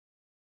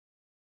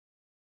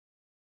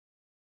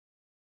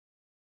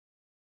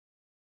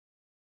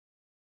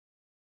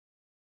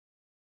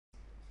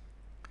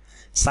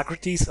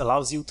Socrates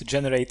allows you to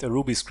generate a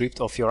Ruby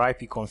script of your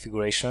IP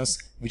configurations,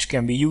 which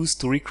can be used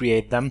to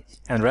recreate them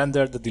and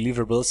render the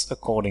deliverables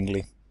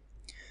accordingly.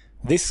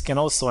 This can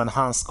also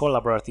enhance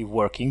collaborative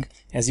working,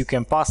 as you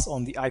can pass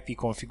on the IP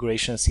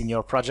configurations in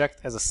your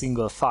project as a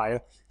single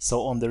file,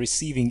 so on the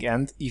receiving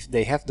end, if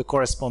they have the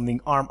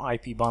corresponding ARM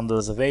IP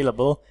bundles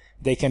available,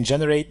 they can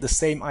generate the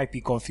same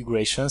IP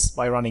configurations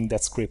by running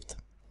that script.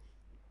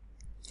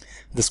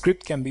 The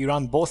script can be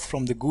run both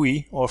from the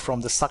GUI or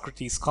from the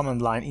Socrates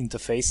command line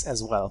interface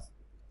as well.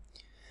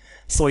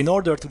 So in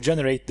order to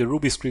generate the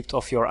Ruby script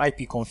of your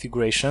IP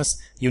configurations,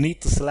 you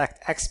need to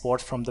select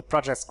Export from the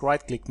project's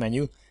right-click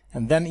menu,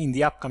 and then in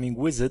the upcoming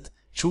wizard,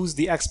 choose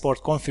the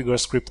Export Configure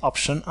Script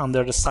option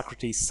under the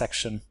Socrates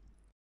section.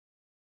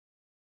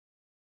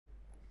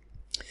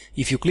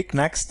 If you click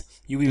Next,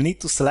 you will need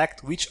to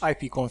select which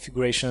IP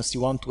configurations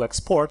you want to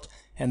export,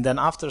 and then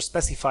after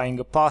specifying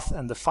a path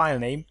and a file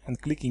name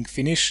and clicking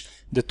Finish,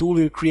 the tool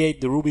will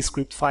create the Ruby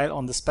script file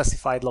on the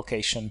specified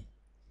location.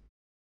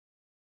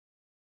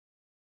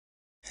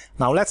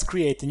 Now let's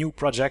create a new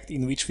project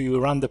in which we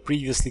will run the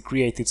previously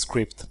created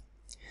script.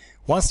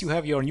 Once you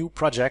have your new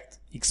project,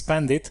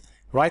 expand it,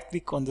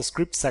 right-click on the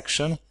Script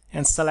section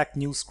and select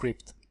New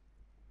Script.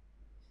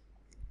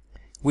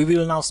 We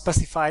will now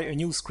specify a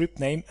new script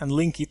name and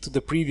link it to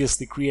the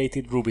previously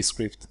created Ruby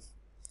script.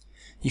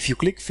 If you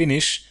click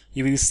Finish,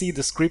 you will see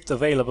the script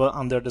available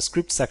under the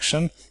Script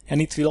section, and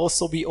it will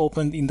also be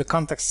opened in the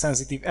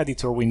context-sensitive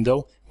editor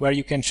window, where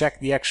you can check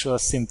the actual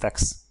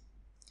syntax.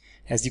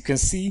 As you can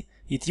see,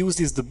 it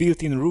uses the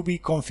built-in Ruby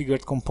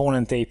configured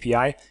component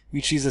API,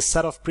 which is a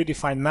set of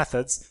predefined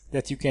methods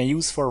that you can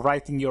use for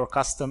writing your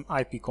custom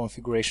IP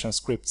configuration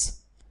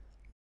scripts.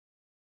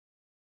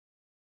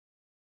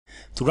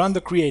 To run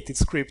the created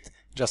script,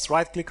 just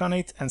right-click on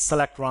it and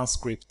select Run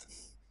Script.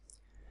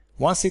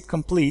 Once it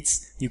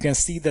completes, you can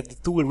see that the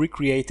tool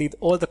recreated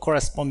all the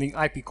corresponding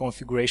IP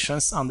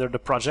configurations under the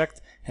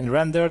project and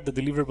rendered the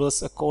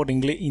deliverables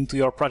accordingly into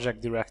your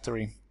project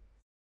directory.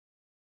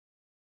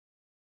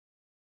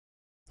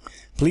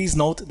 Please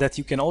note that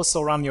you can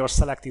also run your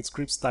selected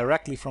scripts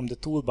directly from the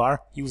toolbar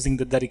using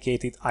the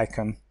dedicated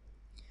icon.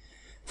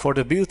 For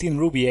the built-in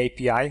Ruby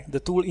API, the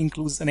tool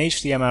includes an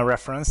HTML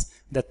reference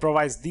that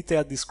provides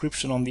detailed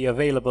description on the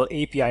available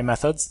API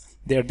methods,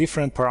 their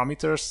different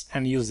parameters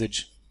and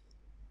usage.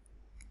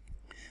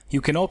 You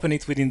can open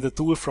it within the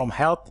tool from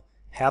Help,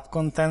 Help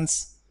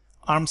Contents,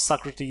 ARM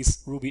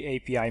Socrates Ruby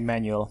API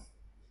Manual.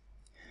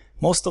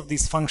 Most of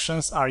these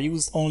functions are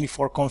used only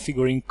for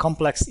configuring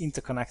complex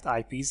interconnect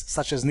IPs,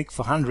 such as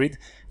NIC400,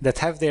 that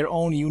have their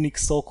own unique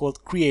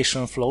so-called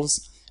creation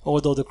flows,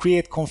 although the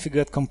create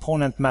configured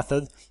component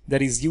method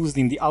that is used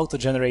in the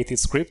auto-generated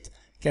script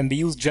can be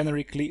used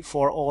generically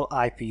for all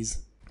IPs.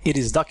 It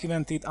is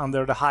documented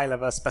under the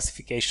high-level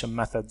specification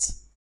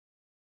methods.